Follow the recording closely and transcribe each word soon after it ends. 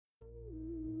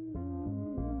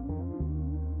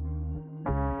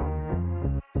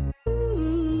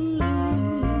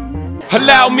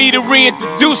Allow me to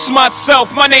reintroduce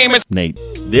myself. My name is Nate.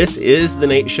 This is the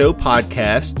Nate Show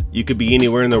podcast. You could be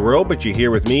anywhere in the world, but you're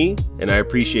here with me, and I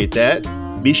appreciate that.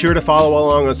 Be sure to follow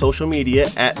along on social media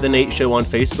at The Nate Show on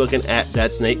Facebook and at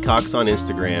That's Nate Cox on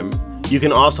Instagram. You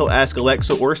can also ask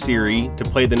Alexa or Siri to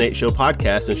play the Nate Show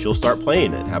podcast, and she'll start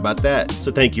playing it. How about that? So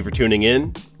thank you for tuning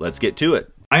in. Let's get to it.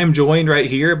 I am joined right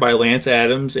here by Lance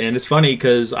Adams, and it's funny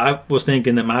because I was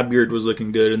thinking that my beard was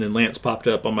looking good, and then Lance popped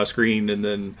up on my screen, and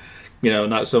then,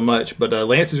 not so much. But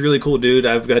Lance is a really cool dude.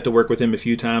 I've got to work with him a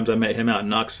few times. I met him out in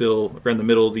Knoxville around the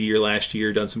middle of the year last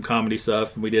year, done some comedy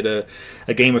stuff, and we did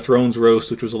a Game of Thrones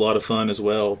roast, which was a lot of fun as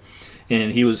well.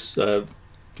 And he was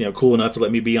cool enough to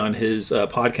let me be on his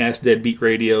podcast, Deadbeat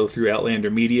Radio, through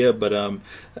Outlander Media. But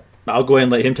I'll go ahead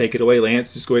and let him take it away.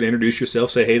 Lance, just go ahead and introduce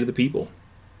yourself. Say hey to the people.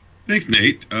 Thanks,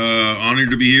 Nate.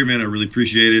 Honored to be here, man. I really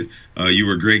appreciate it. You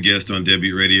were a great guest on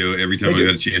Deadbeat Radio. Every time I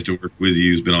got a chance to work with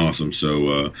you, it's been awesome.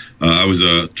 So I was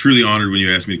truly honored when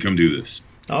you asked me to come do this.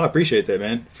 Oh, I appreciate that,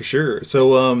 man, for sure.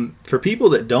 So for people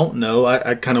that don't know,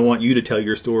 I kind of want you to tell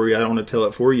your story. I don't want to tell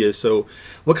it for you. So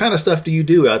what kind of stuff do you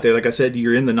do out there? Like I said,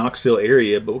 you're in the Knoxville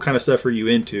area, but what kind of stuff are you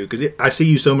into? Because I see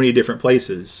you so many different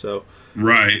places. So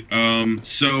Right.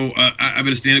 So I've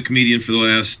been a stand-up comedian for the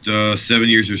last 7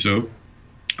 years or so.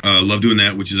 Love doing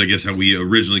that, which is, I guess, how we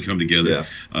originally come together.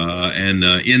 Yeah. And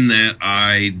in that,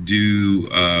 I do,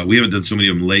 we haven't done so many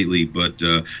of them lately, but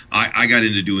I got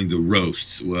into doing the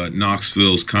roasts.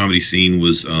 Knoxville's comedy scene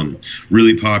was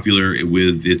really popular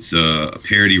with its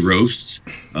parody roasts,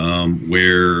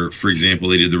 where, for example,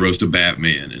 they did the roast of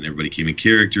Batman, and everybody came in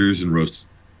characters and roasted.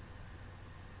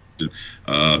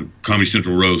 Comedy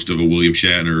Central roast of a William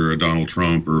Shatner or a Donald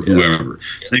Trump or whoever.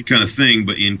 Yeah. Same kind of thing,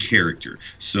 but in character.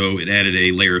 So it added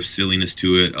a layer of silliness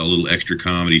to it, a little extra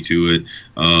comedy to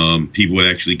it. People would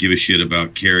actually give a shit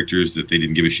about characters that they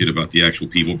didn't give a shit about the actual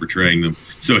people portraying them.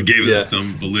 So it gave us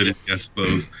some validity, I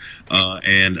suppose.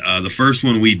 And the first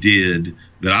one we did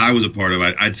that I was a part of,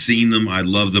 I'd seen them, I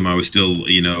loved them. I was still,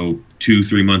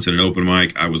 2-3 months at an open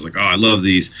mic. I was like, oh, I love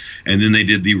these. And then they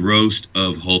did the roast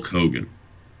of Hulk Hogan.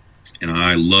 And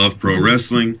I love pro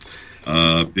wrestling,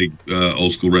 big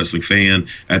old school wrestling fan.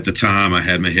 At the time, I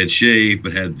had my head shaved,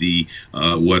 but had the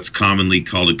what's commonly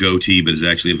called a goatee, but is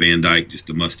actually a Van Dyke, just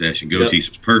a mustache and goatee, so it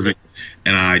was perfect.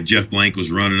 And Jeff Blank was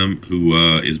running them, who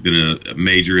has been a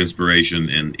major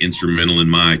inspiration and instrumental in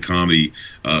my comedy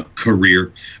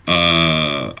career.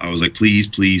 I was like, please,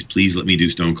 please, please let me do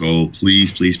Stone Cold.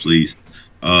 Please, please, please.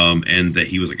 And that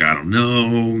he was like, I don't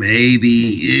know,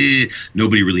 maybe.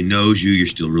 Nobody really knows you. You're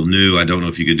still real new. I don't know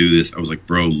if you could do this. I was like,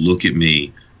 bro, look at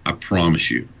me. I promise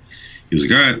you. He was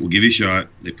like, all right, we'll give you a shot.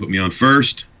 They put me on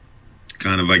first.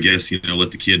 Kind of, I guess,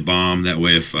 let the kid bomb. That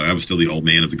way, if I was still the old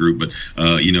man of the group, but,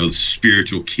 the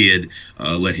spiritual kid,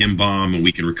 let him bomb and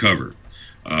we can recover.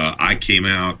 I came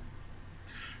out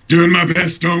doing my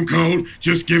best Stone Cold,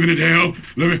 just giving it hell.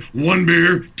 Let me, 1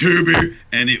 beer, 2 beer.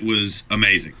 And it was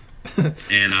amazing.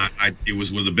 And it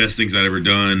was one of the best things I'd ever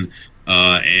done,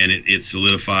 and it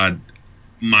solidified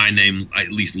my name, at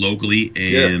least locally,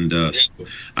 and so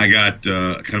I got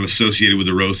kind of associated with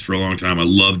the roast for a long time. I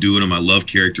love doing them. I love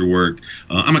character work.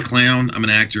 I'm a clown. I'm an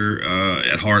actor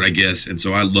at heart, I guess, and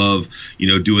so I love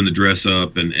doing the dress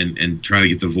up and trying to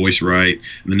get the voice right.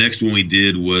 And the next one we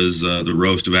did was the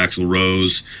roast of Axl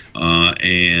Rose,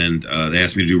 and they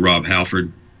asked me to do Rob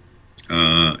Halford,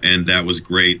 and that was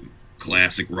great.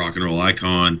 Classic rock and roll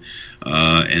icon,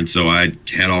 and so I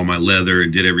had all my leather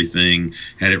and did everything,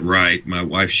 had it right. My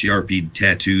wife Sharpied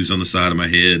tattoos on the side of my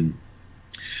head.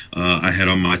 I had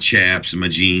on my chaps and my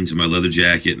jeans and my leather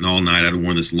jacket, and all night I'd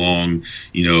worn this long,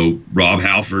 Rob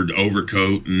Halford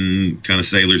overcoat and kind of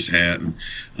sailor's hat.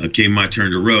 And came my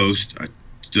turn to roast. I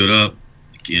stood up,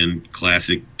 again,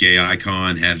 classic gay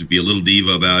icon, had to be a little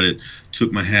diva about it.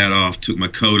 Took my hat off, took my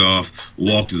coat off,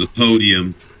 walked to the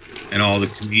podium. And all the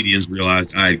comedians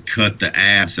realized I had cut the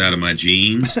ass out of my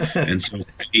jeans. And so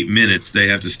for 8 minutes, they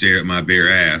have to stare at my bare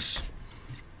ass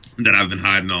that I've been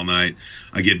hiding all night.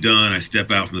 I get done. I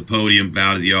step out from the podium,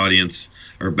 bow to the audience,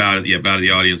 bow to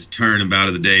the audience, turn and bow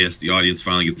to the dais. The audience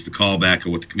finally gets the call back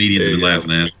of what the comedians have been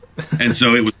laughing at. And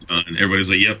so it was done. Everybody was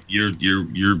like, yep,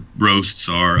 your roasts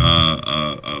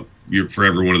are you're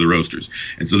forever one of the roasters.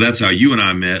 And so that's how you and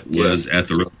I met, was at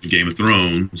the roast of Game of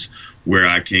Thrones, where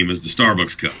I came as the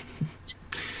Starbucks cup.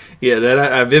 Yeah, that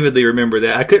I vividly remember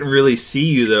that. I couldn't really see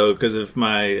you, though, because of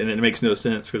and it makes no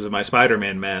sense because of my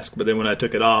Spider-Man mask. But then when I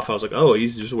took it off, I was like, oh,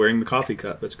 he's just wearing the coffee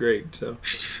cup. That's great. So,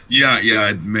 yeah,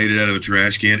 I made it out of a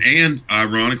trash can. And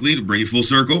ironically, to bring it full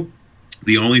circle,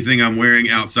 the only thing I'm wearing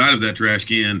outside of that trash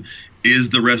can is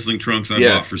the wrestling trunks I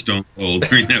bought for Stone Cold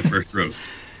during that first roast.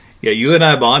 Yeah, you and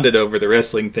I bonded over the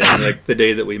wrestling thing, like the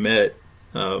day that we met.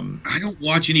 I don't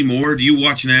watch anymore. Do you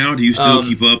watch now? Do you still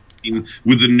keep up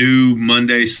with the new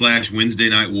Monday/Wednesday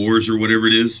Night Wars or whatever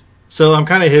it is? So I'm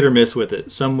kind of hit or miss with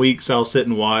it. Some weeks I'll sit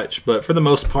and watch, but for the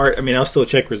most part, I mean, I'll still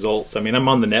check results. I mean, I'm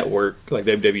on the network, like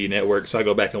the WWE Network, so I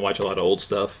go back and watch a lot of old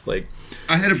stuff. Like,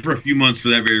 I had it for a few months for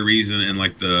that very reason, and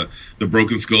like the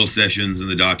Broken Skull sessions and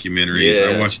the documentaries.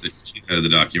 Yeah. I watched the shit out of the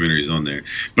documentaries on there,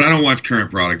 but I don't watch current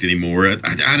product anymore. I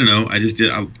don't know.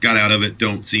 I got out of it.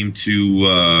 Don't seem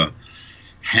to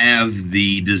have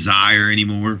the desire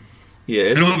anymore.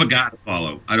 yeah, I don't have a guy to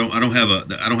follow. I don't have a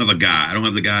guy. I don't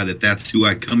have the guy that's who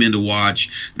I come in to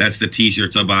watch. That's the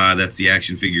T-shirts I buy. That's the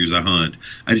action figures I hunt.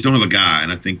 I just don't have a guy,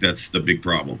 and I think that's the big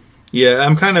problem. Yeah,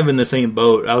 I'm kind of in the same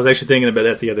boat. I was actually thinking about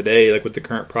that the other day, like with the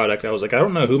current product. I was like, I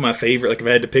don't know who my favorite, like if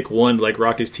I had to pick one to like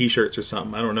rock his T-shirts or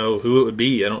something, I don't know who it would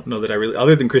be. I don't know that I really,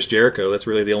 other than Chris Jericho, that's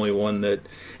really the only one that,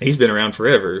 he's been around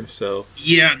forever, so.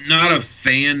 Yeah, not a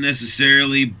fan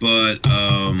necessarily, but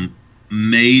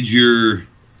major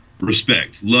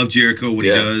respect. Love Jericho, what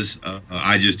he does.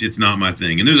 It's not my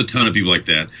thing. And there's a ton of people like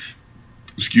that,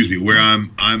 excuse me, where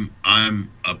I'm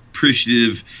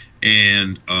appreciative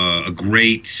and a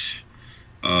great...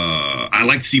 I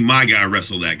like to see my guy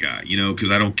wrestle that guy, because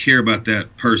I don't care about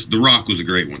that person. The Rock was a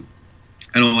great one.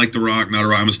 I don't like The Rock, not a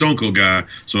Rock. I'm a Stone Cold guy,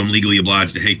 so I'm legally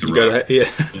obliged to hate The Rock.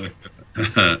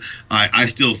 But, I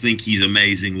still think he's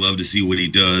amazing. Love to see what he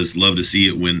does. Love to see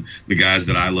it when the guys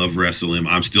that I love wrestle him.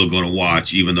 I'm still going to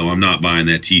watch, even though I'm not buying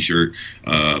that T-shirt.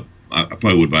 I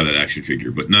probably would buy that action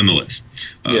figure, but nonetheless.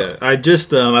 I've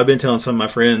been telling some of my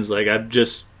friends, like, I've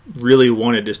just really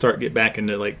wanted to get back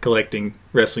into like collecting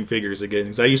wrestling figures again,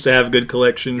 because I used to have a good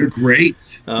collection. They're great.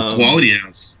 The quality now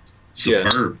is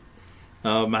superb.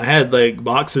 I had like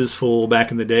boxes full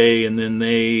back in the day, and then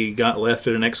they got left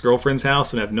at an ex-girlfriend's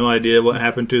house, and I have no idea what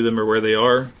happened to them or where they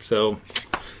are. So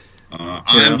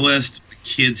I'm blessed. The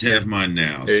kids have mine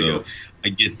now, so I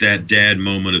get that dad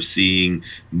moment of seeing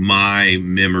my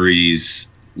memories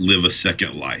live a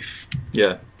second life.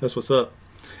 Yeah, that's what's up.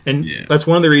 And that's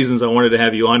one of the reasons I wanted to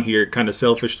have you on here, kind of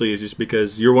selfishly, is just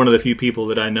because you're one of the few people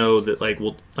that I know that like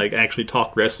will like actually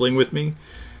talk wrestling with me.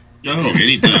 No,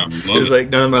 anytime. It's like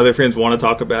none of my other friends want to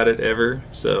talk about it ever.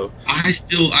 So I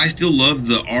still love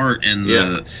the art and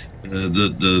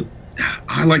the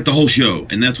I like the whole show,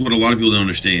 and that's what a lot of people don't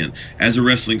understand. As a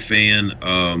wrestling fan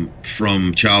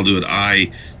from childhood,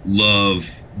 I love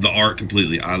the art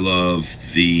completely. I love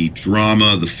the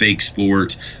drama, the fake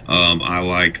sport. I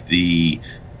like the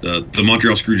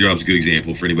Montreal Screwjob is a good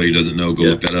example. For anybody who doesn't know, go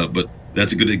look that up. But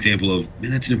that's a good example of,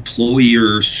 man, that's an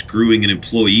employer screwing an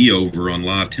employee over on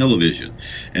live television.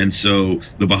 And so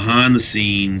the behind the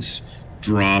scenes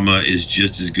drama is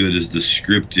just as good as the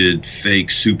scripted fake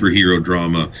superhero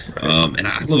drama. Right. And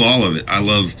I love all of it. I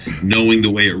love knowing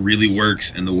the way it really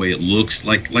works and the way it looks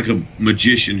like a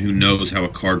magician who knows how a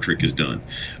card trick is done.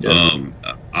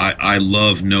 I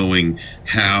love knowing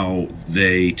how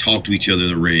they talk to each other in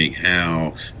the ring,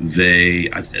 how they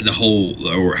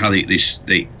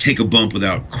take a bump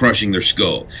without crushing their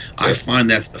skull. I find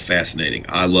that's fascinating.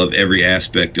 I love every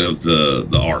aspect of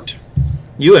the art.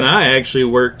 You and I actually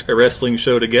worked a wrestling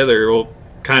show together,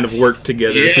 kind of worked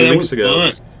together a few weeks ago.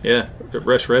 Fun. Yeah,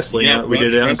 Rush Wrestling. We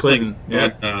did it out in Clinton.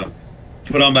 Yeah.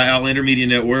 Put on by Outlander Media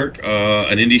Network,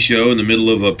 an indie show in the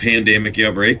middle of a pandemic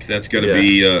outbreak. That's got to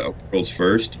be a world's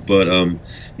first. But,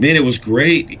 man, it was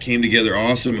great. It came together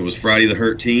awesome. It was Friday the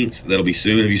 13th. That'll be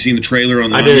soon. Have you seen the trailer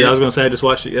online? I did. I was going to say I just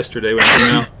watched it yesterday when it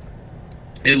came out.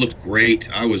 It looked great.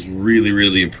 I was really,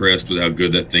 really impressed with how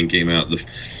good that thing came out.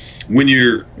 When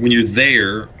you're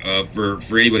there,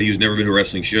 for anybody who's never been to a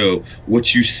wrestling show,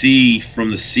 what you see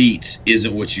from the seats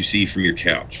isn't what you see from your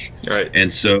couch. Right.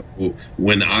 And so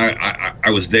when I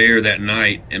was there that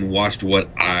night and watched what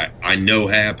I know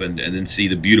happened, and then see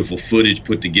the beautiful footage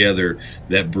put together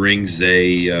that brings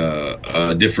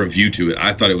a different view to it,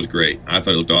 I thought it was great. I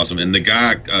thought it looked awesome. And the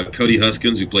guy, Cody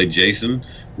Huskins, who played Jason,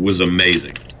 was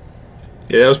amazing.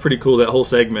 Yeah, that was pretty cool, that whole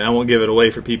segment. I won't give it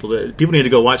away for people. People need to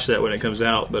go watch that when it comes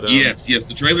out. But Yes.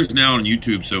 The trailer's now on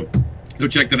YouTube, so go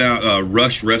check that out.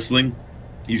 Rush Wrestling.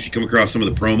 You should come across some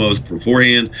of the promos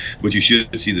beforehand, but you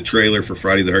should see the trailer for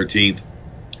Friday the 13th.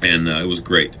 And it was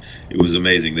great. It was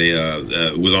amazing.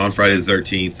 It was on Friday the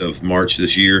 13th of March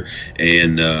this year,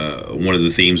 and one of the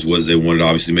themes was they wanted to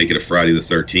obviously make it a Friday the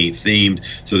 13th themed,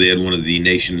 so they had one of the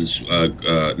nation's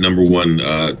number one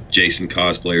Jason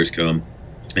cosplayers come.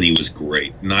 And he was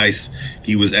great. Nice.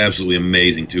 He was absolutely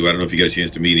amazing, too. I don't know if you got a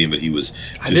chance to meet him, but he was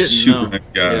just a super nice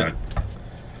guy.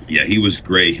 Yeah, he was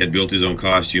great. Had built his own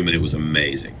costume, and it was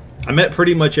amazing. I met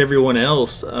pretty much everyone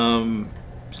else.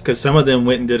 because some of them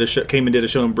went and did a show, came and did a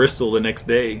show in Bristol the next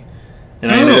day.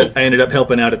 And I ended up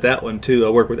helping out at that one too. I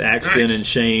worked with Axton and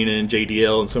Shane and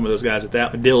JDL and some of those guys at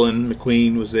that one. Dylan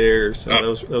McQueen was there, so that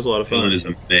was a lot of fun. Dylan is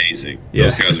amazing. Yeah.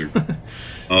 Those guys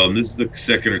are. This is the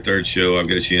second or third show I've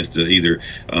got a chance to either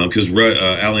because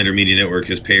Outlander Media Network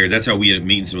has paired. That's how we ended up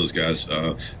meeting some of those guys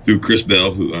through Chris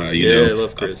Bell, who you know. I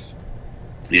love Chris.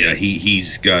 Yeah,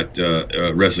 he's got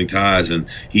wrestling ties, and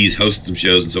he's hosted some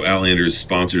shows, and so Outlander has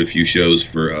sponsored a few shows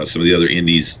for some of the other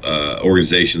indies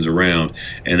organizations around,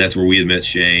 and that's where we had met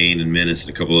Shane and Menace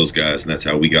and a couple of those guys, and that's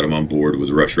how we got them on board with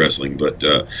Rush Wrestling. But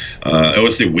I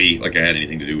wouldn't say we, like I had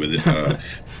anything to do with it,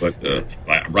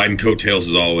 but riding coattails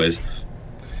as always.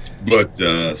 But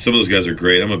some of those guys are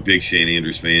great. I'm a big Shane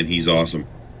Andrews fan. He's awesome.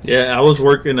 Yeah, I was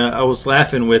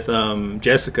laughing with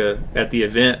Jessica at the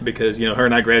event because, you know, her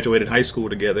and I graduated high school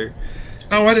together.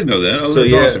 Oh, I didn't know that. Oh, So,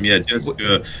 that's yeah. awesome. Yeah,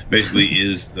 Jessica basically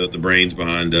is the brains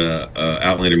behind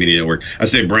Outlander Media Network. I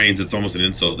say brains, it's almost an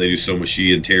insult. They do so much.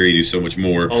 She and Terry do so much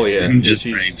more Oh, yeah. than just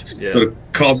She's- brains. yeah. But to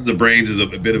call them the brains is a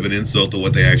bit of an insult to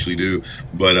what they actually do.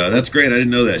 But that's great. I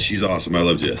didn't know that. She's awesome. I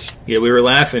love Jess. Yeah, we were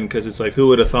laughing because it's like, who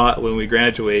would have thought when we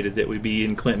graduated that we'd be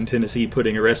in Clinton, Tennessee,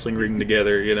 putting a wrestling ring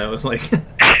together? You know, it's like,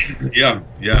 Yeah.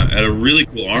 At a really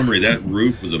cool armory. That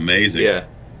roof was amazing. yeah.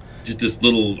 Just this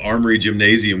little armory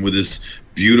gymnasium with this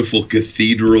beautiful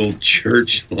cathedral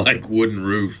church-like wooden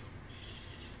roof.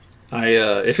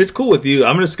 If it's cool with you,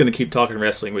 I'm just going to keep talking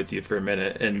wrestling with you for a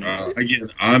minute. And Again,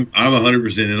 I'm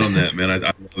 100% in on that, man. I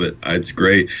love it. It's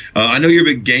great. I know you're a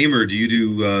big gamer. Do you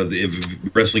do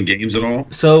the wrestling games at all?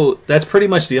 so that's pretty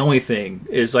much the only thing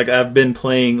is like I've been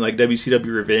playing like WCW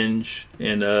Revenge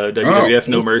and WWF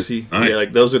No cool. Mercy. Nice. Yeah,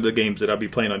 like those are the games that I'll be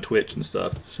playing on Twitch and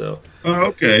stuff. So Oh,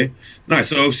 okay. Nice.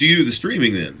 So you do the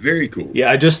streaming then. Very cool.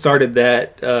 yeah, I just started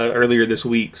that earlier this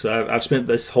week. So I've spent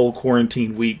this whole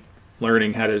quarantine week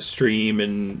learning how to stream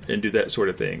and do that sort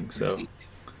of thing. So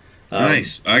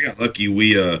Nice. I got lucky.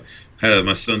 We had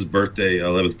my son's birthday,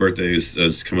 11th birthday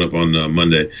is coming up on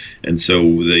Monday, and so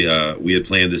we had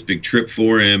planned this big trip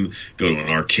for him. Go to an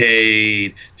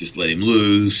arcade, just let him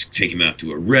loose, take him out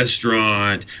to a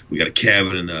restaurant. We got a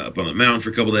cabin up on the mountain for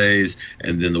a couple days,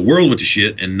 and then the world went to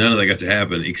shit, and none of that got to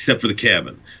happen except for the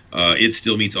cabin. It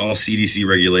still meets all CDC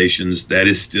regulations.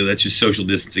 That's just social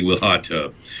distancing with a hot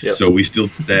tub. Yep. So we still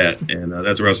did that, and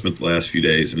that's where I spent the last few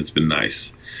days, and it's been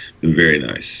nice. Been very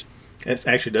nice. it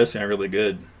actually does sound really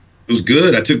good. It was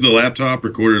good. I took the laptop,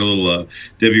 recorded a little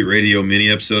Debbie Radio mini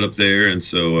episode up there, and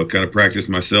so kind of practiced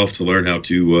myself to learn how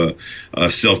to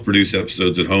self-produce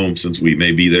episodes at home since we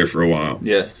may be there for a while.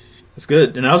 Yeah, that's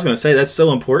good. And I was going to say that's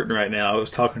so important right now. I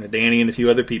was talking to Danny and a few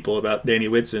other people about Danny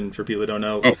Whitson, for people who don't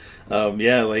know.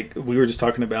 Yeah, like we were just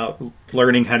talking about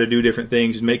learning how to do different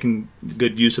things and making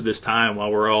good use of this time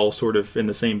while we're all sort of in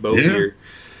the same boat Yeah. here.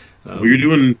 Well, you're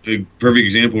doing a perfect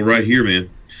example right here, man.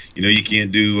 You know, you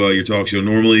can't do your talk show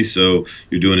normally, so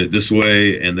you're doing it this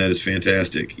way, and that is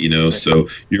fantastic. You know, so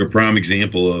you're a prime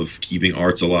example of keeping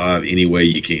arts alive any way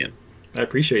you can. I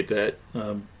appreciate that.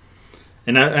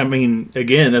 And I mean,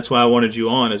 again, that's why I wanted you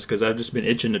on, is because I've just been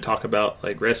itching to talk about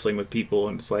like wrestling with people,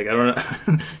 and it's like I don't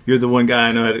know, you're the one guy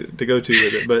I know how to go to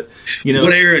with it. But you know,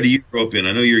 What era do you grow up in?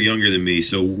 I know you're younger than me,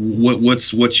 so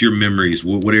what's your memories?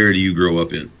 What era do you grow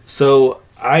up in? So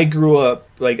I grew up,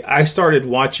 like, I started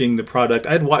watching the product.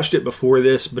 I'd watched it before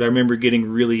this, but I remember getting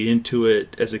really into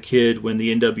it as a kid when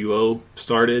the NWO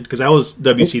started, because I was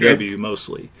WCW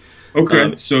mostly.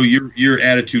 Okay, so your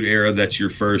Attitude Era, that's your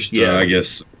first, Yeah. I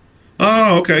guess.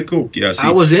 Oh, okay, cool. Yeah, see,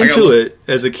 I was got into it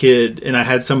as a kid, and I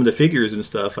had some of the figures and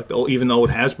stuff, like even the old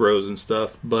Hasbros and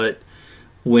stuff. But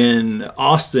when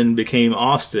Austin became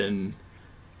Austin,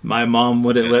 my mom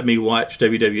wouldn't let me watch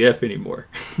WWF anymore.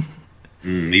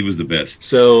 He was the best.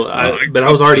 So, but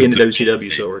I was already into the-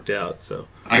 WCW, so it worked out. So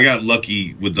I got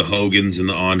lucky with the Hogans and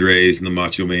the Andres and the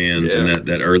Macho Mans and Yeah.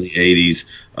 that early 80s,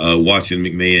 watching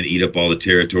McMahon eat up all the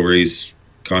territories,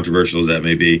 controversial as that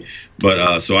may be.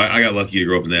 But so I got lucky to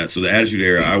grow up in that. So the Attitude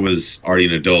Era, I was already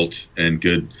an adult and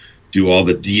could do all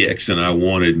the DX and I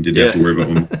wanted and didn't have to worry about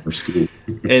when for school.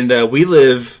 And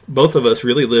both of us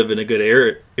really live in a good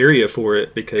area for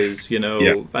it, because, you know,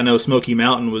 Yeah. I know Smoky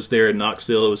Mountain was there in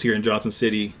Knoxville. It was here in Johnson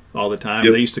City all the time.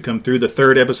 Yep. They used to come through. The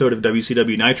third episode of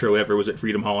WCW Nitro ever was at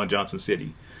Freedom Hall in Johnson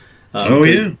City. Oh,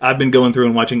 'cause yeah. I've been going through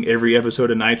and watching every episode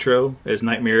of Nitro, as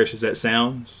nightmarish as that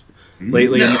sounds.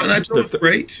 Lately, No, and that's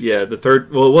great. Yeah, the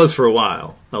third. Well, it was for a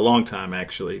while, a long time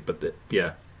actually. But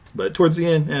but towards the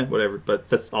end, whatever. But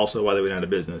that's also why they went out of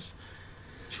business.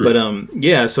 True. But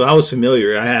yeah, so I was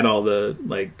familiar. I had all the,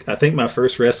 like, I think my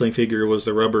first wrestling figure was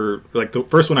the rubber, like the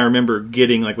first one I remember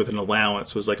getting like with an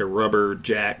allowance was like a rubber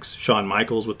Jax Shawn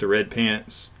Michaels with the red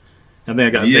pants. And then I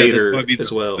got Yeah, Vader that'd probably be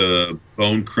as well. the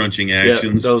bone crunching Yeah,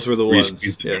 actions. those were the where you ones.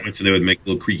 squeeze the Yeah. joints and they would make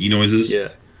little creaky noises. Yeah.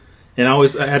 And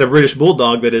I had a British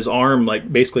Bulldog that his arm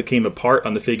like basically came apart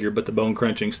on the figure, but the bone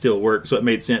crunching still worked, so it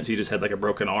made sense. He just had like a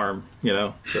broken arm,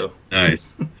 So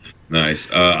Nice, nice.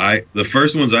 The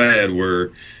first ones I had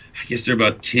were, I guess they're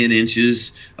about 10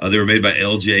 inches. They were made by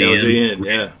LJN,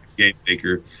 yeah, game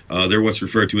maker. They're what's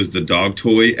referred to as the dog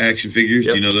toy action figures.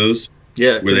 Yep. Do you know those?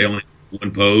 yeah. Where they only have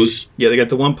one pose. Yeah, they got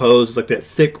the one pose. It's like that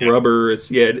thick rubber.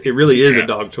 It really is a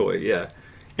dog toy. Yeah,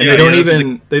 and Yeah,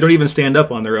 they don't even stand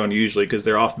up on their own usually because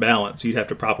they're off balance. You'd have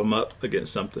to prop them up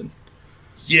against something.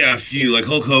 Yeah, a few. Like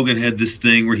Hulk Hogan had this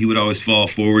thing where he would always fall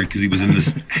forward because he was in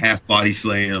this half body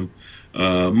slam.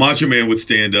 Macho Man would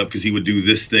stand up because he would do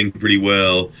this thing pretty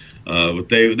well. But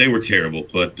they were terrible,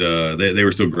 but they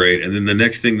were still great. And then the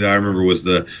next thing that I remember was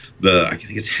the I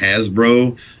think it's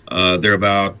Hasbro. They're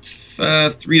about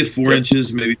 3 to 4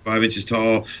 inches, maybe 5 inches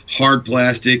tall, hard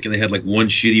plastic, and they had like one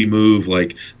shitty move,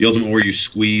 like the Ultimate Warrior you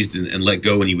squeezed and let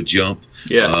go and he would jump.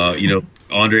 Yeah.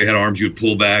 Andre had arms you would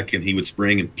pull back and he would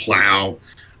spring and plow.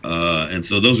 And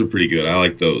so those were pretty good. I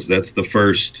like those. That's the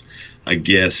first, I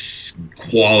guess,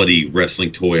 quality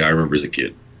wrestling toy I remember as a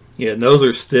kid. Yeah, and those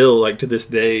are still like to this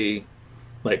day,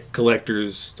 like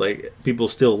collectors, like people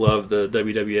still love the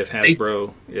WWF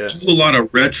Hasbro. Yeah, There's a lot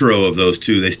of retro of those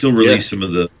too. They still release some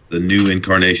of the new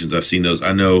incarnations. I've seen those.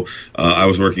 I know I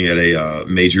was working at a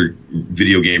major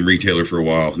video game retailer for a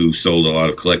while who sold a lot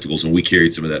of collectibles, and we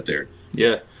carried some of that there.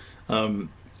 Yeah.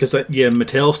 Because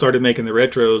Mattel started making the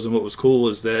retros, and what was cool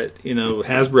is that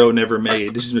Hasbro never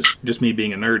made. This is just me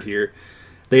being a nerd here.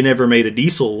 They never made a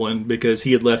Diesel one because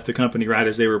he had left the company right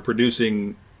as they were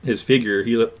producing his figure.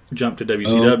 He jumped to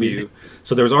WCW,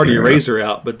 so there was already a Razor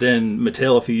out. But then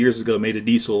Mattel a few years ago made a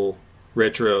Diesel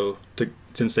retro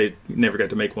since they never got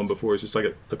to make one before. It's just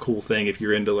like a cool thing if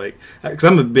you're into because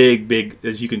I'm a big,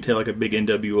 as you can tell, like a big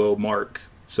NWO mark.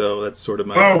 So that's sort of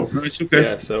my... Oh, nice, okay.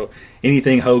 Yeah, so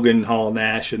anything Hogan, Hall,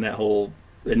 Nash, and that whole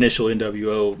initial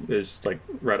NWO is like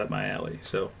right up my alley.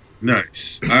 So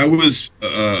nice. I was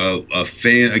a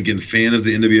fan of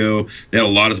the NWO. They had a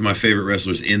lot of my favorite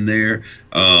wrestlers in there.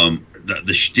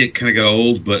 The shtick kind of got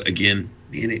old, but again,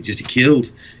 man, it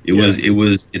killed.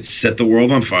 It set the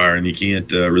world on fire, and you can't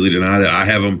really deny that. I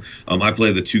have them. I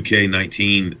play the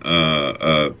 2K19.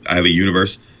 I have a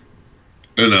universe.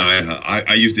 And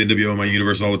I use the NWO in my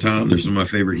universe all the time. They're some of my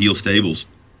favorite heel stables.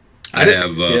 I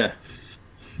have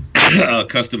a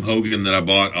custom Hogan that I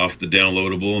bought off the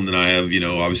downloadable, and then I have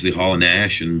obviously Hall and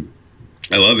Nash, and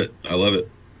I love it.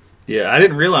 Yeah, I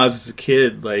didn't realize as a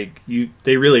kid they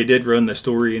really did run the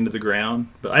story into the ground,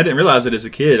 but I didn't realize it as a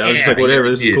kid. I was just like, whatever,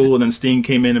 this is cool. And then Sting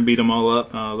came in and beat them all up.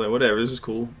 And I was like, whatever, this is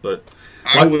cool. But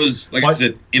I was, I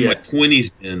said, in my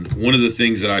 20s, and one of the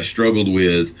things that I struggled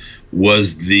with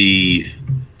was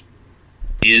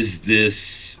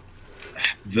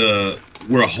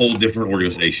we're a whole different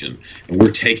organization, and we're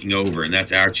taking over, and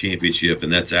that's our championship,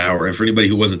 and and for anybody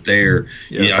who wasn't there,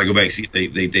 I go back and see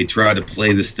they tried to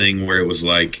play this thing where it was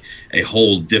like a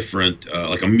whole different,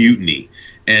 like a mutiny.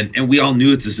 And we all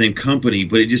knew it's the same company,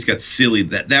 but it just got silly.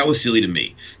 That was silly to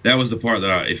me. That was the part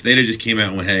that if they'd have just came out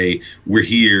and went, hey, we're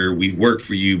here, we work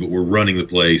for you, but we're running the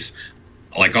place,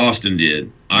 like Austin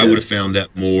did, I would have found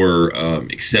that more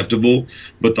acceptable.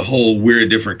 But the whole we're a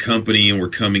different company and we're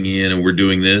coming in and we're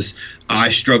doing this, I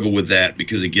struggle with that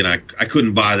because, again, I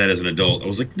couldn't buy that as an adult. I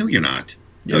was like, no, you're not.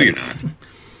 No, you're not.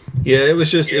 Yeah, it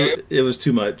was just it was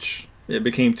too much. It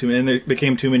became too, and there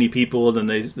became too many people. And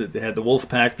then they had the Wolf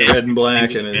Pack, the red and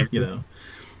black, and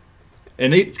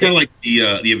and it's kind of like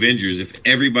the Avengers. If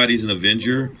everybody's an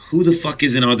Avenger, who the fuck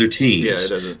is in other teams? Yeah, it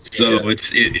doesn't. So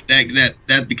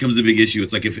that becomes a big issue.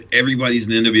 It's like if everybody's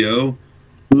in the NWO,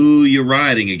 who you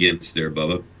riding against there,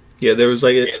 Bubba? Yeah, there was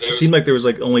it seemed like there was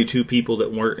only two people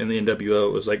that weren't in the NWO.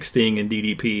 It was like Sting and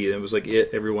DDP, and it was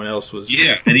everyone else was.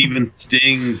 Yeah, and even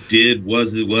Sting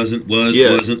wasn't.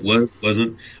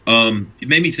 It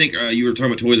made me think. You were talking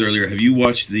about toys earlier. Have you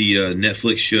watched the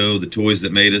Netflix show, The Toys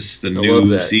That Made Us, the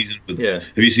new season? Have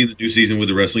you seen the new season with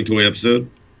the wrestling toy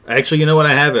episode? Actually, you know what?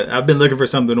 I haven't. I've been looking for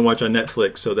something to watch on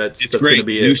Netflix, so that's going to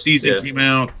be it. New season came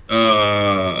out,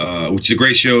 which is a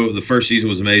great show. The first season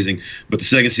was amazing, but the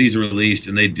second season released,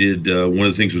 and they did one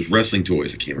of the things was wrestling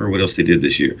toys. I can't remember what else they did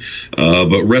this year,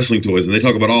 but wrestling toys, and they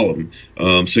talk about all of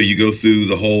them. So you go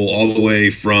through all the way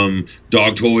from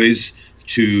dog toys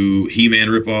to He-Man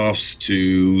ripoffs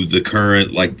to the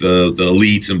current, like the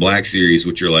Elites and Black Series,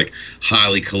 which are like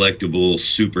highly collectible,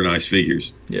 super nice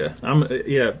figures. Yeah,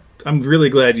 I'm really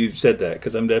glad you said that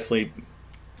because I'm definitely,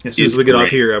 as soon as we get off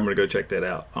here, I'm going to go check that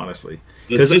out, honestly.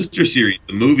 The sister series,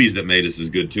 the movies that made us, is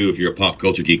good too. If you're a pop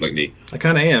culture geek like me, I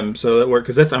kind of am. So that worked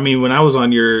because when I was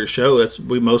on your show,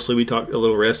 we talked a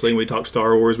little wrestling, we talked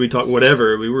Star Wars, we talked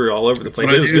whatever. We were all over the place.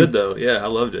 It was good though. Yeah, I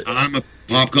loved it. I'm a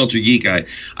pop culture geek.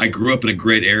 I grew up in a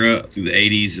great era through the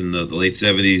 80s and the late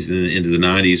 70s and into the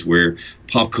 90s where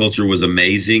pop culture was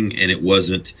amazing and it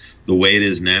wasn't the way it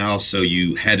is now. So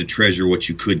you had to treasure what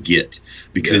you could get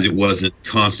because it wasn't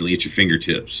constantly at your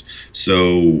fingertips.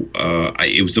 So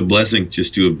it was a blessing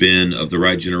just to have been of the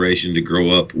right generation to grow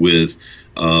up with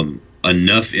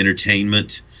enough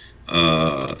entertainment,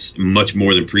 much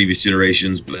more than previous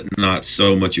generations, but not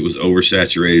so much it was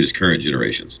oversaturated as current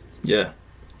generations. Yeah.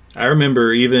 I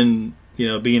remember even,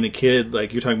 being a kid,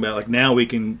 like you're talking about, like now we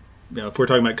can, if we're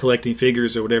talking about collecting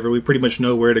figures or whatever, we pretty much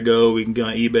know where to go. We can go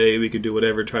on eBay, we can do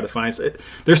whatever, try to find it.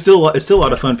 It's still a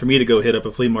lot of fun for me to go hit up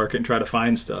a flea market and try to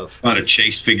find stuff. Find a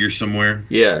chase figure somewhere.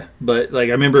 Yeah, but like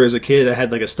I remember as a kid, I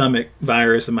had like a stomach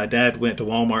virus, and my dad went to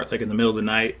Walmart like in the middle of the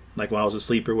night, like while I was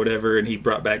asleep or whatever, and he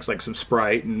brought back like some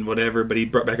Sprite and whatever, but he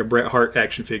brought back a Bret Hart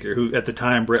action figure, who at the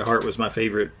time Bret Hart was my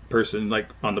favorite person like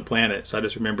on the planet. So I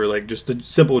just remember like just the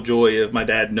simple joy of my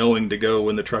dad knowing to go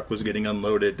when the truck was getting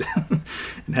unloaded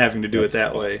and having to do it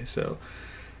that way. So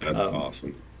that's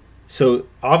awesome. So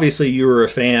obviously you were a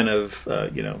fan of,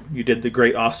 you did the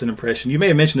great Austin impression. You may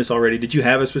have mentioned this already. Did you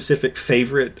have a specific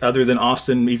favorite other than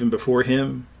Austin even before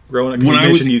him growing up? Because you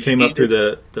mentioned you came up through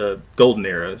the golden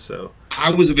era. So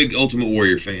I was a big Ultimate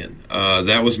Warrior fan.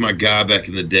 That was my guy back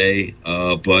in the day.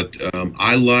 But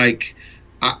I like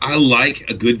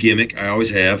a good gimmick. I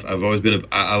always have. I've always been.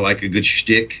 I like a good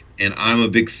shtick, and I'm a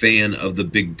big fan of the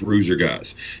big bruiser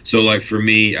guys. So, like for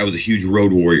me, I was a huge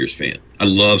Road Warriors fan. I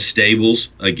love stables.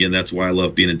 Again, that's why I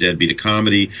love being a deadbeat of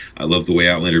comedy. I love the way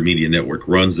Outlander Media Network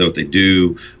runs, what they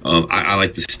do. I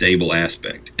like the stable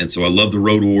aspect. And so I love the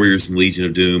Road Warriors and Legion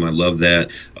of Doom. I love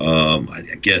that.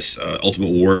 I guess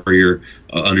Ultimate Warrior,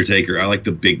 Undertaker. I like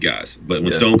the big guys. But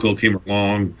when Stone Cold came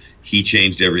along, he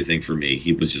changed everything for me.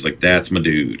 He was just like, that's my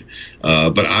dude.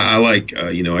 But I like,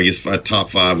 I guess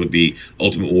top five would be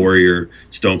Ultimate Warrior,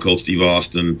 Stone Cold Steve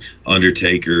Austin,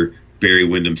 Undertaker, Barry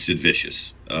Windham, Sid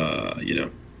Vicious.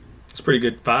 It's a pretty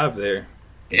good five there.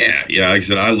 Yeah. Like I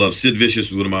said, I love Sid Vicious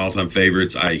was one of my all-time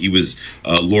favorites. He was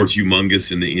Lord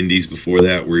Humongous in the Indies before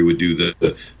that, where he would do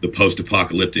the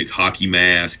post-apocalyptic hockey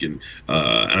mask, and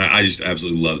I just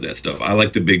absolutely love that stuff. I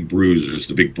like the big bruisers,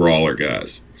 the big brawler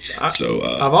guys.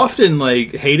 I've often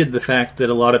hated the fact that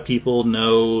a lot of people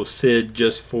know Sid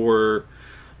just for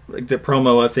like the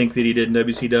promo I think that he did in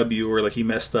WCW, where like he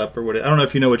messed up or whatever. I don't know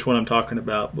if you know which one I'm talking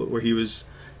about, but where he was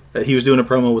doing a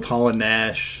promo with Hall and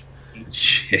Nash.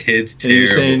 It's terrible. And you're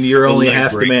saying you're only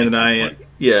half the man that I am.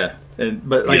 Yeah,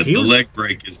 but the leg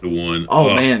break is the one.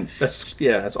 Oh man,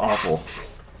 that's awful.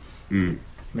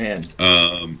 Man.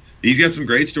 He's got some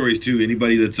great stories too.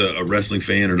 Anybody that's a wrestling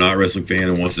fan or not wrestling fan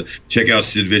and wants to check out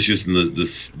Sid Vicious and the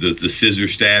scissor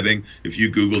stabbing, if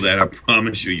you Google that, I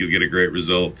promise you'll get a great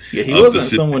result. Yeah, he wasn't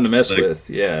someone to mess with.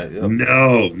 Yeah. Yep.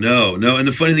 No. And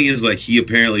the funny thing is, he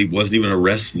apparently wasn't even a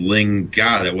wrestling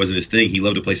guy. That wasn't his thing. He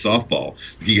loved to play softball.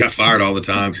 He got fired all the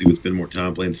time because he would spend more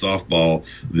time playing softball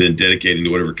than dedicating to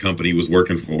whatever company he was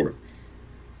working for.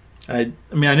 I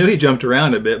knew he jumped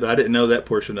around a bit, but I didn't know that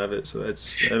portion of it. So that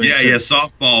makes sense.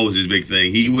 Softball was his big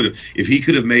thing. He would have, if he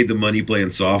could have made the money playing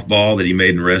softball that he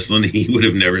made in wrestling, he would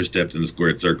have never stepped in the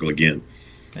squared circle again.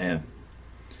 Man,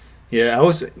 yeah, I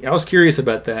was curious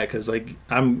about that because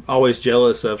I'm always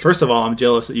jealous of. First of all, I'm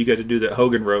jealous that you got to do that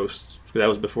Hogan roast. That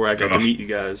was before I got to meet you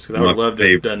guys. Because I would love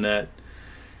to have done that.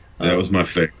 That was my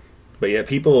favorite. But yeah,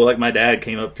 people like my dad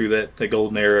came up through the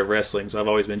golden era of wrestling, so I've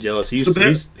always been jealous. He's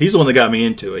the one that got me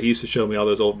into it. He used to show me all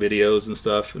those old videos and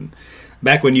stuff. And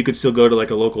back when you could still go to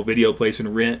a local video place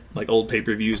and rent old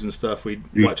pay-per-views and stuff, we'd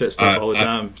watch that stuff all the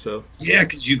time. So yeah,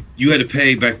 because you had to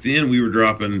pay back then. We were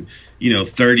dropping $30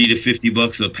 to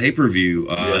 $50 a pay-per-view.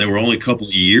 They were only a couple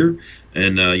a year.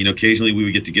 And, occasionally we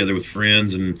would get together with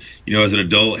friends and, as an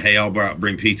adult, hey, I'll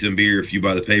bring pizza and beer if you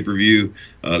buy the pay-per-view.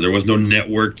 There was no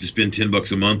network to spend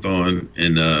 $10 a month on.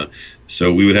 And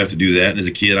so we would have to do that. And as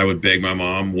a kid, I would beg my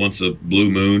mom once a blue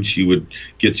moon, she would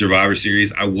get Survivor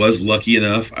Series. I was lucky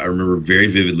enough. I remember very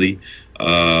vividly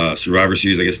Survivor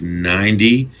Series, I guess,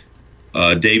 90,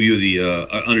 debut of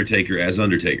the Undertaker as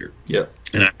Undertaker. Yep.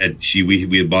 And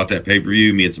we had bought that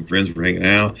pay-per-view. Me and some friends were hanging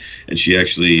out, and she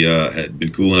actually had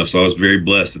been cool enough. So I was very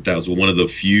blessed that was one of the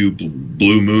few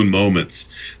blue moon moments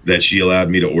that she allowed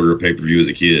me to order a pay-per-view as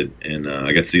a kid. And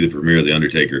I got to see the premiere of The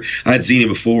Undertaker. I had seen him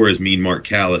before as Mean Mark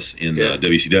Callis in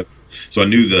WCW. So I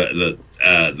knew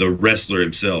the wrestler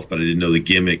himself, but I didn't know the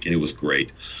gimmick, and it was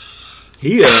great.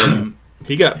 He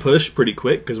he got pushed pretty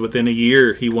quick because within a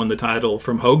year he won the title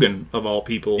from Hogan, of all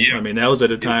people. Yeah. I mean, that was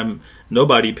at a time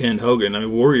nobody pinned Hogan. I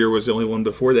mean, Warrior was the only one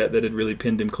before that had really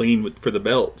pinned him clean for the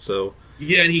belt. So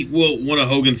Yeah, and one of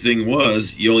Hogan's thing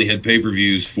was you only had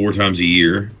pay-per-views 4 times a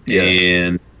year,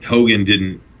 and Hogan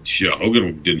didn't show up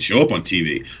on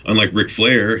TV. Unlike Ric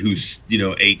Flair, who's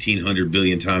 1,800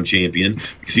 billion time champion,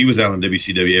 because he was out on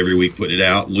WCW every week, putting it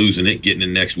out, losing it, getting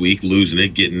it next week, losing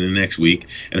it, getting it next week,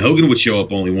 and Hogan would show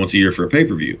up only once a year for a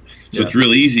pay-per-view. So it's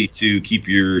real easy to keep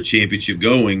your championship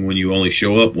going when you only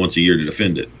show up once a year to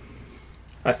defend it.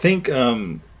 I think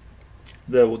the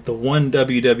one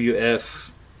WWF.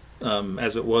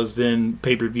 As it was then,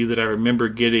 pay-per-view that I remember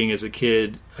getting as a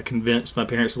kid, I convinced my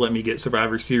parents to let me get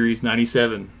Survivor Series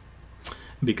 97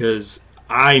 because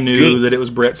I knew that it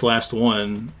was Bret's last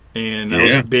one, and I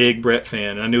was a big Bret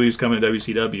fan. And I knew he was coming to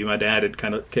WCW. My dad had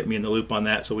kind of kept me in the loop on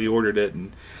that, so we ordered it.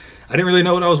 And I didn't really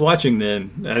know what I was watching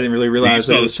then. I didn't really realize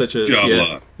that it was such a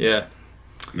job. Yeah.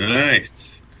 Nice.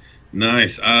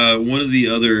 One of the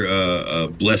other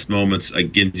blessed moments,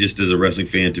 again, just as a wrestling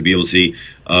fan, to be able to see,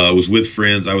 was with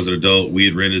friends. I was an adult. We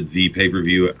had rented the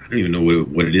pay-per-view. I don't even know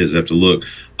what it is. I have to look.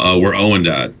 Where Owen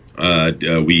died.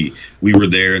 We were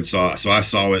there and saw. So I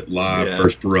saw it live,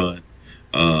 first run.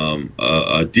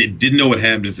 Didn't know what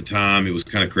happened at the time. It was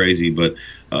kind of crazy, but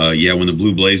when the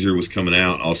Blue Blazer was coming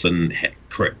out, all of a sudden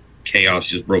chaos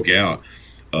just broke out.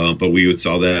 But we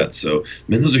saw that. So,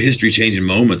 man, those are history-changing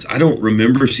moments. I don't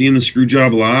remember seeing the screw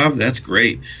job live. That's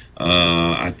great.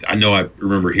 I know I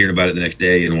remember hearing about it the next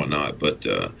day and whatnot, but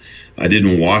I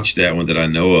didn't watch that one that I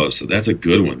know of. So that's a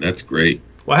good one. That's great.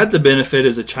 Well, I had the benefit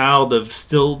as a child of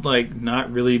still,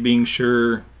 not really being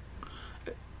sure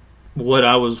what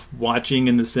I was watching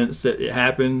in the sense that it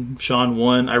happened. Shawn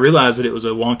won. I realized that it was a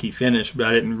wonky finish, but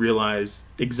I didn't realize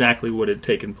exactly what had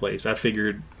taken place. I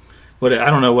figured...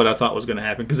 I don't know what I thought was going to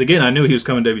happen. Because, again, I knew he was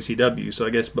coming to WCW. So I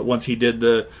guess, but once he did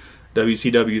the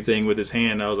WCW thing with his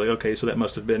hand, I was like, okay, so that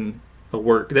must have been a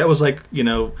work. That was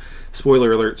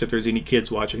spoiler alerts if there's any kids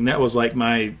watching. That was like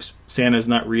my Santa's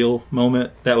not real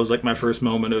moment. That was like my first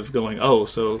moment of going, oh,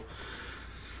 so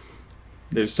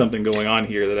there's something going on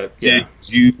here that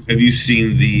Have you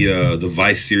seen the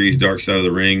Vice series Dark Side of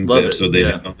the Ring? Love the episode it. they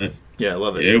had on it? Yeah, I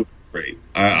love it. It was great.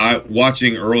 I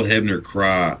watching Earl Hebner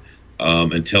cry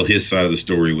and tell his side of the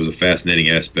story was a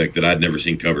fascinating aspect that I'd never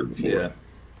seen covered before.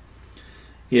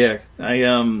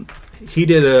 He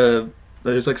did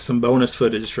there's some bonus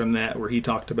footage from that where he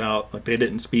talked about they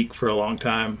didn't speak for a long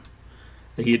time.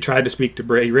 He had tried to speak to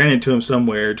Bret. He ran into him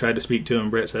somewhere, tried to speak to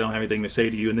him. Bret said, I don't have anything to say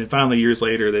to you. And then finally, years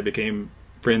later, they became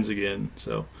friends again.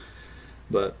 So,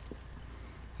 but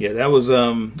yeah, that was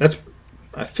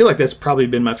I feel like that's probably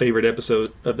been my favorite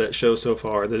episode of that show so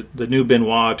far. The new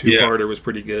Benoit two-parter was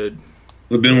pretty good.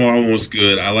 The Benoit one was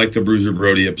good. I like the Bruiser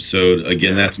Brody episode.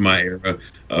 Again, that's my era.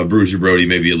 Bruiser Brody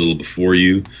maybe a little before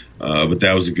you, but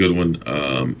that was a good one.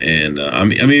 I'm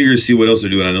eager to see what else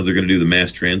they're doing. I know they're going to do the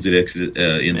mass transit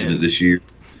incident this year,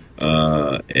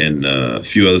 and a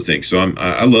few other things. So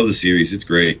I love the series. It's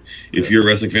great. If you're a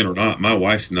wrestling fan or not, my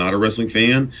wife's not a wrestling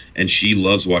fan, and she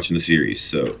loves watching the series.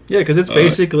 So yeah, because it's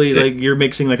basically you're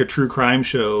mixing a true crime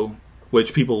show,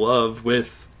 which people love,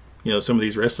 with some of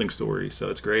these wrestling stories.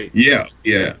 So it's great. Yeah,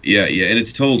 and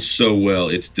it's told so well.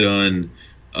 It's done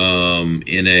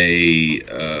in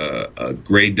a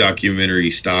great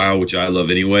documentary style, which I love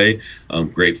anyway.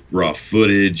 Great raw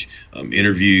footage,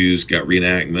 interviews, got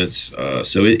reenactments.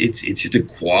 So it's just a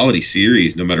quality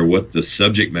series, no matter what the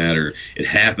subject matter. It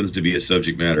happens to be a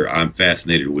subject matter I'm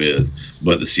fascinated with,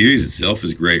 but the series itself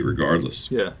is great regardless.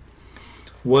 Yeah.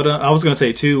 What I was going to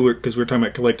say too, because we're talking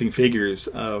about collecting figures,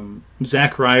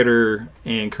 Zack Ryder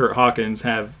and Kurt Hawkins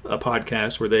have a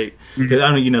podcast where they. I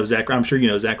don't know, Zack. I'm sure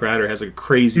Zack Ryder has a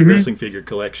crazy wrestling figure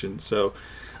collection. So,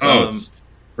 it's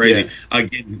crazy. Yeah. I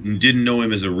didn't know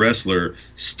him as a wrestler.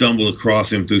 Stumbled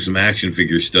across him through some action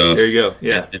figure stuff. There you go.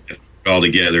 Yeah. All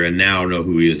together, and now know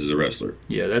who he is as a wrestler.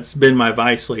 Yeah, that's been my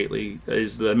vice lately,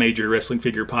 is the Major Wrestling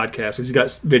Figure podcast. He's got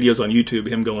videos on YouTube,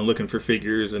 him going looking for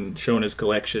figures and showing his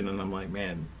collection, and I'm like,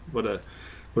 man, what a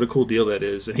cool deal that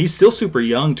is. And he's still super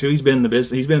young too. He's been in the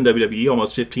business. He's been in WWE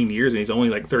almost 15 years, and he's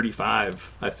only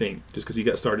 35, I think, just because he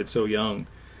got started so young.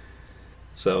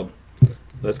 So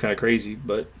that's kind of crazy,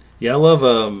 but yeah, I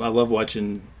love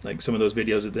watching some of those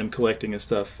videos of them collecting and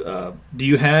stuff. Do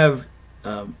you have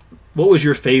what was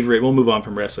your favorite? We'll move on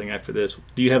from wrestling after this.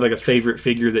 Do you have a favorite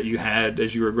figure that you had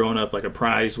as you were growing up, a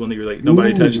prize one that you were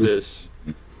nobody touched this?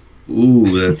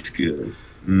 Ooh, that's good.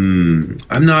 I'm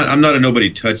not a nobody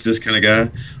touched this kind of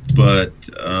guy, but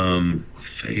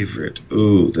favorite.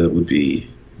 Ooh, that would be.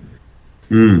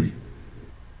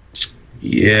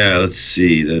 Yeah, let's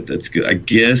see. That's good. I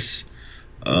guess.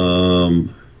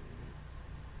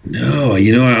 No,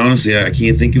 I honestly I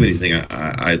can't think of anything.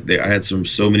 I had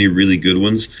so many really good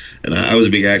ones, and I was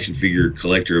a big action figure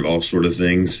collector of all sort of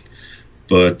things.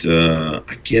 But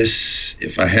I guess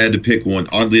if I had to pick one,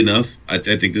 oddly enough, I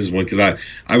think this is one because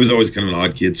I was always kind of an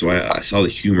odd kid, so I saw the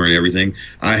humor and everything.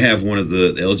 I have one of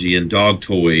the LGN dog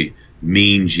toy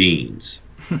Mean Genes.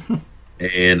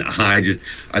 And I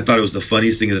thought it was the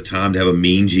funniest thing at the time to have a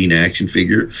Mean Gene action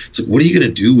figure. It's like, what are you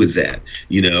going to do with that?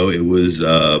 It was,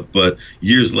 but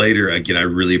years later, again, I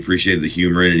really appreciated the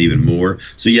humor in it even more.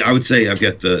 So yeah, I would say I've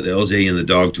got the LJ and the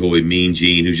dog toy Mean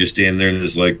Gene, who's just standing there and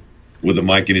just like with a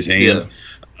mic in his hand.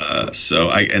 Yeah.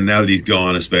 And now that he's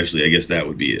gone, especially, I guess that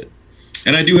would be it.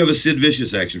 And I do have a Sid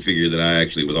Vicious action figure that I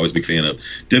actually was always a big fan of.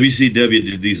 WCW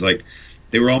did these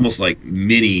they were almost like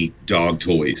mini dog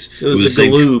toys. It was the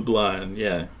Galoob line,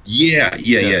 yeah. Yeah,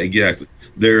 exactly.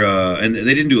 They're and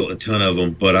they didn't do a ton of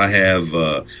them, but I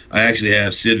actually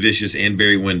have Sid Vicious and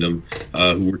Barry Windham,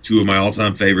 who were two of my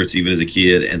all-time favorites, even as a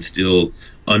kid, and still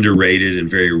underrated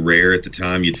and very rare at the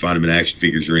time. You'd find them in action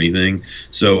figures or anything.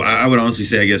 So I would honestly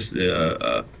say, I guess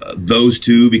those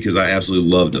two, because I absolutely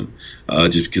loved them,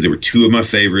 just because they were two of my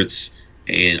favorites.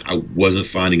 And I wasn't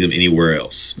finding them anywhere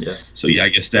else. Yeah. So yeah, I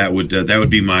guess that would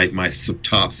be my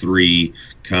top three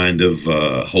kind of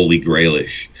holy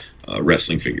grailish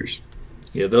wrestling figures.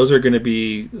 Yeah, those are going to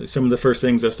be some of the first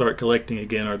things I start collecting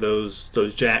again. Are those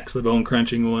Jacks, the bone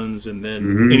crunching ones, and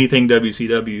then anything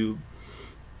WCW.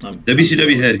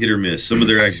 WCW had hit or miss. Some of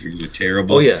their action figures were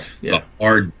terrible. Oh yeah.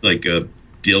 Hard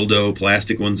dildo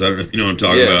plastic ones. I don't know if you know what I'm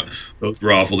talking about. Those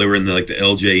were awful. They were in the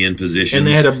LJN position. And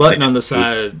they had a button on the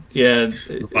side. Yeah.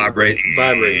 Vibrate.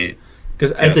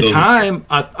 Because at the time,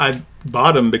 I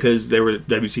bought them because they were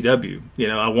WCW.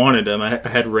 I wanted them. I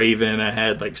had Raven. I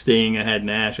had Sting. I had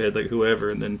Nash. I had whoever.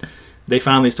 And then they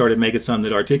finally started making some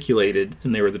that articulated,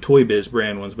 and they were the Toy Biz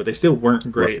brand ones, but they still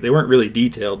weren't great. Right. They weren't really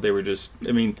detailed. They were just,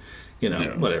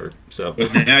 whatever. So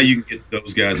but now you can get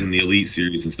those guys in the Elite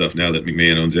Series and stuff now that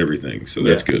McMahon owns everything. So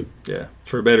that's good. Yeah.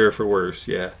 For better or for worse.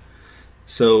 Yeah.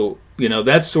 So,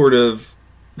 that's sort of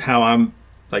how I'm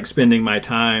spending my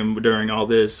time during all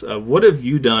this. What have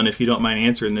you done, if you don't mind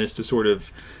answering this, to sort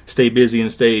of stay busy and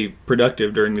stay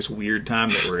productive during this weird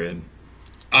time that we're in?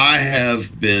 I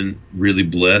have been really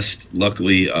blessed.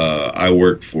 Luckily, I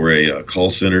work for a call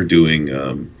center doing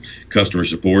customer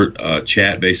support,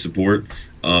 chat-based support.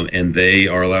 And they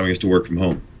are allowing us to work from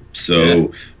home.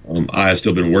 So I have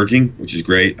still been working, which is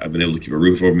great. I've been able to keep a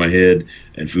roof over my head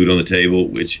and food on the table,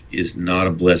 which is not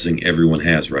a blessing everyone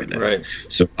has right now. Right.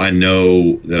 So I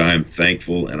know that I am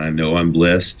thankful, and I know I'm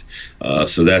blessed.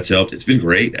 So that's helped. It's been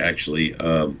great, actually,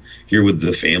 here with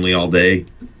the family all day.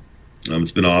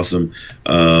 It's been awesome.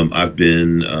 I've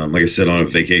been, like I said, on a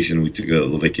vacation. We took a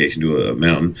little vacation to a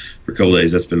mountain for a couple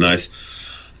days. That's been nice.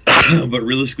 But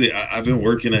realistically, I've been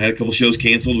working. I had a couple shows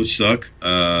canceled, which suck.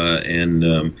 And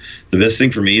the best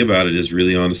thing for me about it is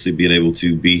really honestly being able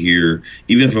to be here,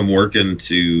 even if I'm working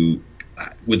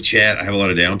with chat. I have a lot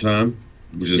of downtime,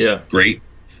 which is great.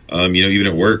 Even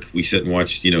at work, we sit and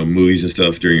watch, movies and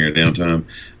stuff during our downtime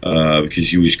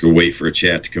because you just go wait for a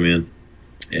chat to come in.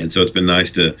 And so it's been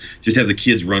nice to just have the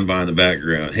kids run by in the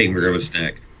background. Hey, we're grabbing a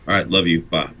snack. All right, love you,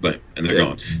 bye, and they're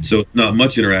gone. So it's not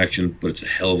much interaction, but it's a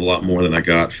hell of a lot more than I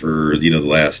got for the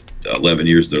last 11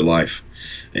 years of their life.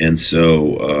 And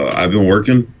so I've been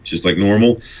working just like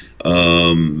normal,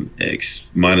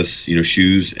 minus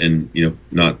shoes and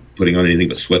not putting on anything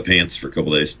but sweatpants for a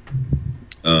couple days.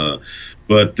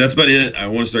 But that's about it. I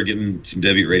want to start getting some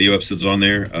Deviant Radio episodes on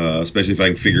there, especially if I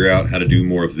can figure out how to do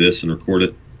more of this and record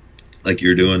it like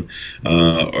you're doing,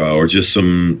 or just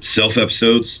some self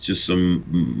episodes, just some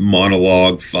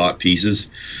monologue thought pieces.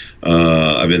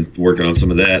 I've been working on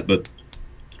some of that, but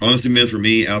honestly, man, for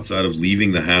me, outside of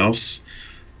leaving the house,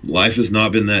 life has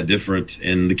not been that different.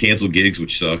 And the canceled gigs,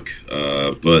 which suck,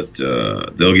 but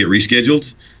they'll get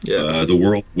rescheduled. Yeah. The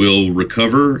world will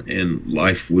recover and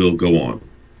life will go on.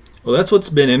 Well, that's what's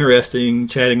been interesting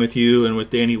chatting with you and with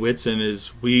Danny Whitson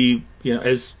is we,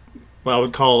 as what I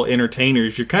would call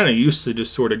entertainers, you're kind of used to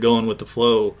just sort of going with the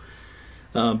flow.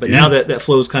 But now that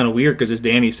flow is kind of weird because, as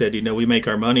Danny said, we make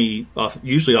our money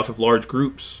usually off of large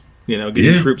groups.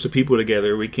 Getting groups of people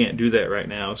together. We can't do that right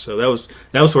now. So that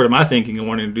was sort of my thinking and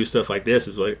wanting to do stuff like this.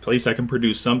 Is at least I can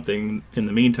produce something in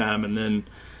the meantime, and then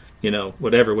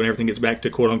whatever, when everything gets back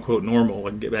to quote unquote normal, I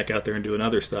can get back out there and doing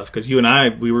other stuff. Because you and I,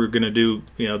 we were going to do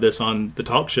this on the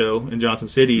talk show in Johnson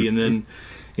City, and then.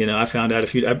 I found out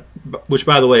which,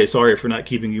 by the way, sorry for not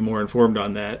keeping you more informed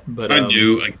on that. But I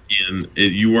knew, again,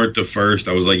 you weren't the first.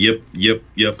 I was like, yep.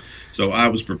 So I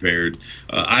was prepared.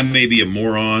 I may be a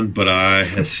moron, but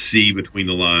I see between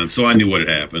the lines. So I knew what had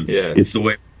happened. Yeah. It's the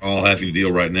way we're all having to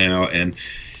deal right now. And,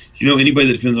 anybody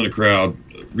that depends on a crowd,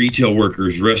 retail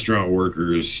workers, restaurant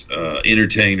workers,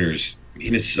 entertainers,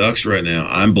 it sucks right now.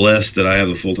 I'm blessed that I have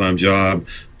a full-time job,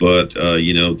 but,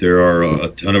 there are a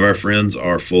ton of our friends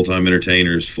are full-time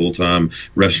entertainers, full-time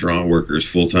restaurant workers,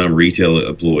 full-time retail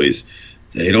employees.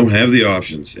 They don't have the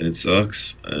options, and it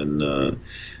sucks, and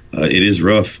it is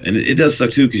rough. And it does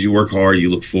suck, too, because you work hard, you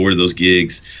look forward to those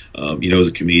gigs. As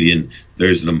a comedian,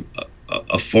 there's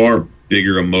a far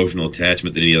bigger emotional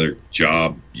attachment than any other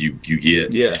job you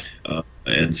get. Yeah.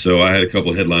 And so I had a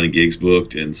couple of headlining gigs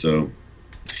booked, and so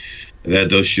I've had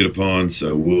those shit upon.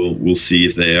 So we'll see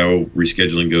how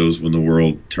rescheduling goes when the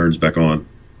world turns back on.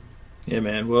 Yeah,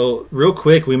 man. Well, real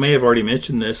quick, we may have already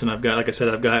mentioned this, and I've got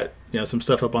some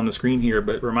stuff up on the screen here,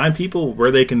 but remind people where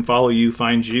they can follow you,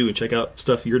 find you, and check out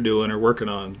stuff you're doing or working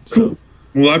on. So.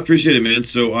 Well, I appreciate it, man.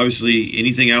 So obviously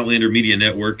anything Outlander Media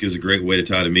Network is a great way to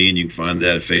tie to me, and you can find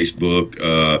that at Facebook,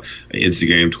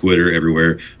 Instagram, Twitter,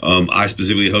 everywhere. I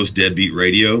specifically host Deadbeat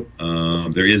Radio.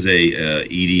 There is a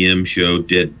EDM show,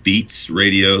 Dead Beats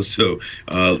Radio, so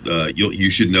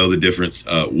you should know the difference.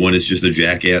 One is just a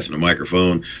jackass and a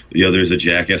microphone. The other is a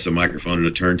jackass, a microphone, and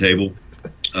a turntable.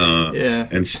 Yeah.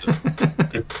 And so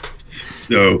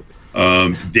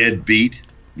Dead Beat,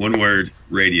 one word,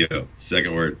 radio,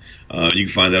 second word. You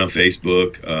can find that on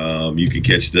Facebook. You can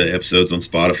catch the episodes on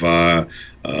Spotify,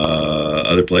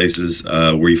 other places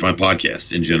where you find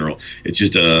podcasts in general. It's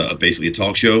just basically a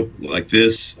talk show like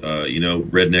this.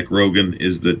 Redneck Rogan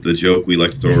is the joke we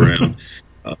like to throw around.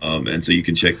 And so you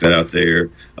can check that out there.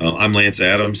 I'm Lance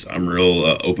Adams. I'm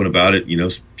real open about it.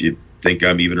 If you think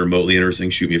I'm even remotely interesting,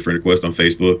 shoot me a friend request on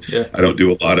Facebook. Yeah. I don't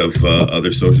do a lot of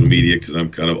other social media because I'm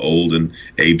kind of old and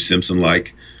Abe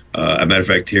Simpson-like. As a matter of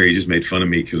fact, Terry just made fun of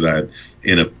me because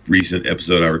in a recent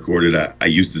episode I recorded, I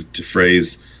used the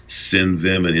phrase "send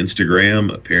them an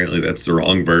Instagram." Apparently, that's the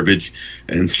wrong verbiage,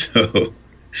 and so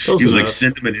he was like,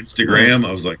 "Send them an Instagram."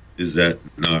 I was like, "Is that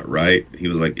not right?" He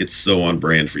was like, "It's so on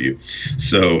brand for you."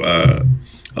 So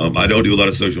I don't do a lot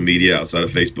of social media outside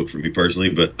of Facebook for me personally,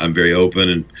 but I'm very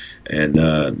open and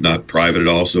not private at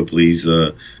all. So please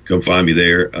come find me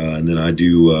there. And then I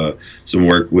do some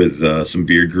work with some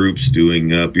beard groups doing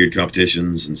beard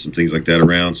competitions and some things like that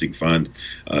around. So you can find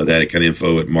that kind of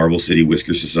info at Marble City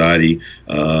Whisker Society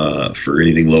for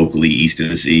anything locally, East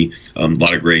Tennessee. A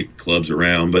lot of great clubs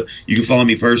around. But you can follow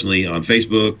me personally on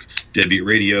Facebook, Deadbeat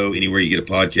Radio, anywhere you get a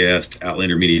podcast,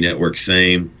 Outlander Media Network,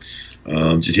 same.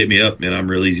 Just hit me up, man. I'm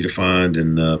real easy to find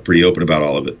and pretty open about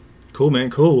all of it. Cool,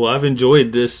 man. Cool. Well, I've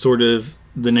enjoyed this sort of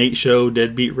the Nate Show,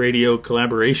 Deadbeat Radio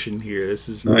collaboration here. This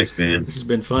is nice, man. This has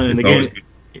bbeen fun. And again,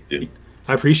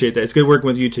 I appreciate that. It's good working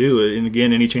with you too. And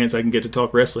again, any chance I can get to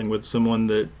talk wrestling with someone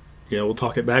that will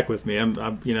talk it back with me.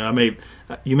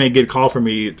 You may get a call from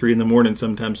me at 3 a.m.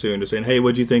 sometime soon, just saying, "Hey,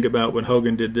 what'd you think about when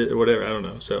Hogan did this or whatever?" I don't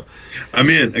know. So I'm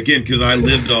in again because I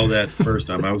lived all that the first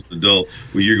time. I was an adult.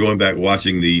 When you're going back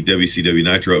watching the WCW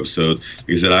Nitro episodes, like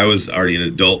I said, I was already an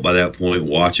adult by that point,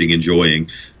 watching, enjoying.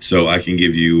 So I can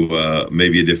give you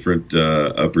maybe a different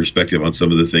perspective on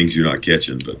some of the things you're not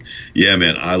catching. But yeah,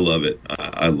 man, I love it.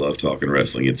 I love talking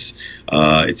wrestling.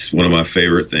 It's one of my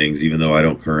favorite things. Even though I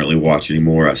don't currently watch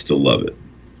anymore, I still love it.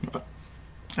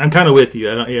 I'm kind of with you.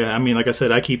 Like I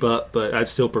said, I keep up, but I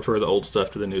still prefer the old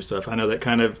stuff to the new stuff. I know that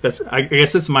I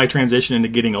guess that's my transition into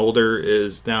getting older.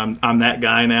 Is now I'm that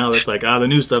guy now that's like, the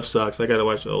new stuff sucks. I got to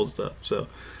watch the old stuff. So,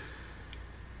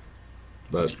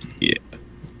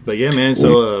 but yeah, man.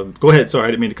 So go ahead. Sorry,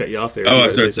 I didn't mean to cut you off there. I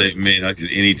started saying, man,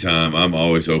 anytime. I'm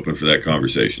always open for that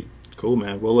conversation. Cool,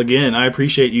 man. Well, again, I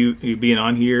appreciate you being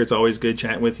on here. It's always good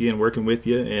chatting with you and working with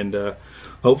you, and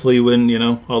hopefully when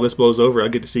all this blows over, I'll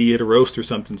get to see you at a roast or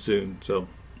something soon. So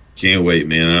can't wait,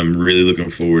 man. I'm really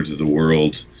looking forward to the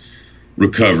world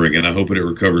recovering, and I hope it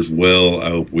recovers well. I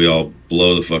hope we all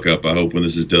blow the fuck up. I hope when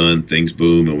this is done, things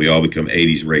boom and we all become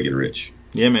 80s Reagan rich.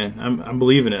 Yeah, man. I'm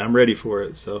believing it. I'm ready for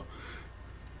it. So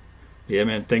yeah,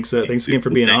 man. Thanks again for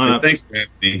being on. Thanks for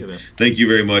having me. Yeah, thank you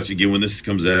very much. Again, when this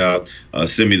comes out,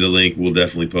 send me the link. We'll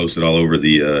definitely post it all over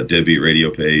the Deadbeat Radio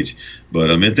page.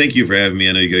 But, man, thank you for having me.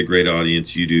 I know you got a great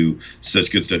audience. You do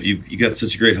such good stuff. You got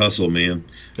such a great hustle, man.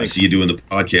 Thanks. I see you doing the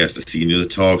podcast. I see you do the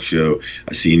talk show.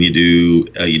 I see you do,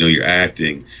 your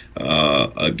acting.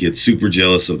 I get super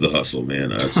jealous of the hustle,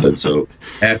 man. I'm so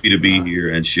happy to be here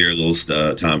and share a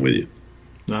little time with you.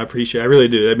 No, I really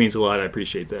do. That means a lot. I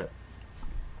appreciate that.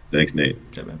 Thanks, Nate.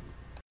 Yeah, man.